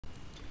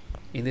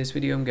In this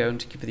video, I'm going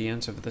to give you the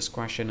answer for this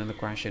question, and the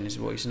question is,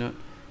 what is not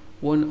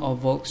one of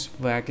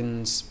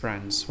Volkswagen's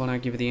brands? When I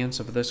give you the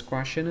answer for this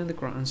question, and the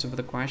correct answer for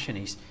the question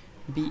is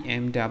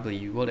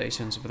BMW. What is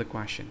the answer for the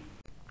question?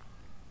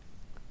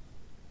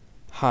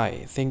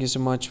 Hi, thank you so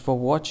much for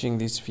watching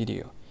this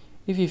video.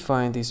 If you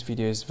find this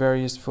video is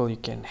very useful, you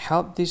can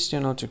help this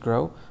channel to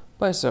grow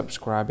by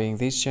subscribing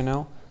this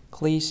channel.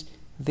 Click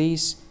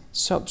this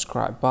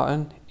subscribe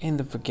button and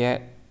don't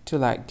forget to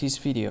like this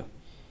video.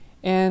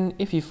 And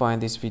if you find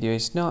this video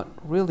is not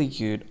really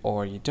good,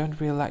 or you don't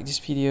really like this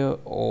video,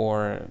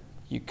 or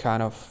you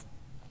kind of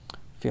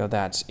feel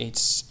that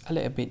it's a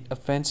little bit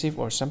offensive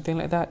or something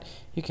like that,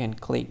 you can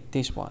click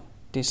this one,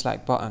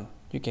 dislike button.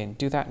 You can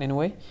do that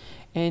anyway.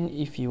 And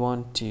if you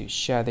want to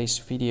share this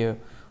video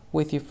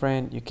with your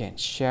friend, you can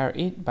share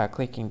it by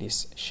clicking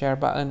this share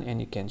button, and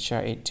you can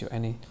share it to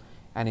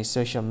any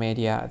social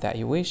media that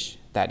you wish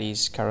that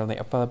is currently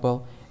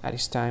available at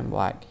this time,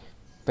 like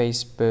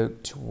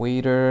Facebook,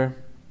 Twitter,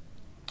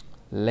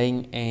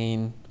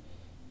 LinkedIn,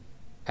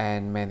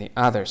 and many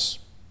others,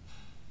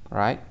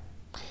 right?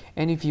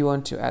 And if you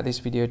want to add this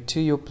video to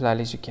your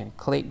playlist, you can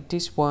click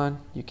this one.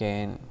 You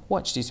can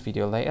watch this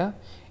video later,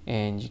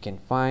 and you can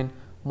find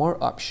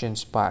more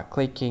options by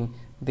clicking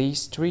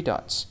these three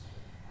dots.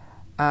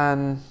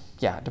 And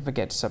yeah, don't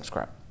forget to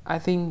subscribe. I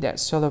think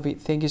that's all of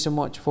it. Thank you so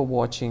much for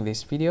watching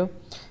this video,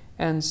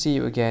 and see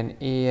you again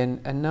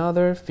in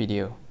another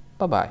video.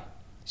 Bye bye.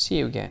 See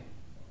you again.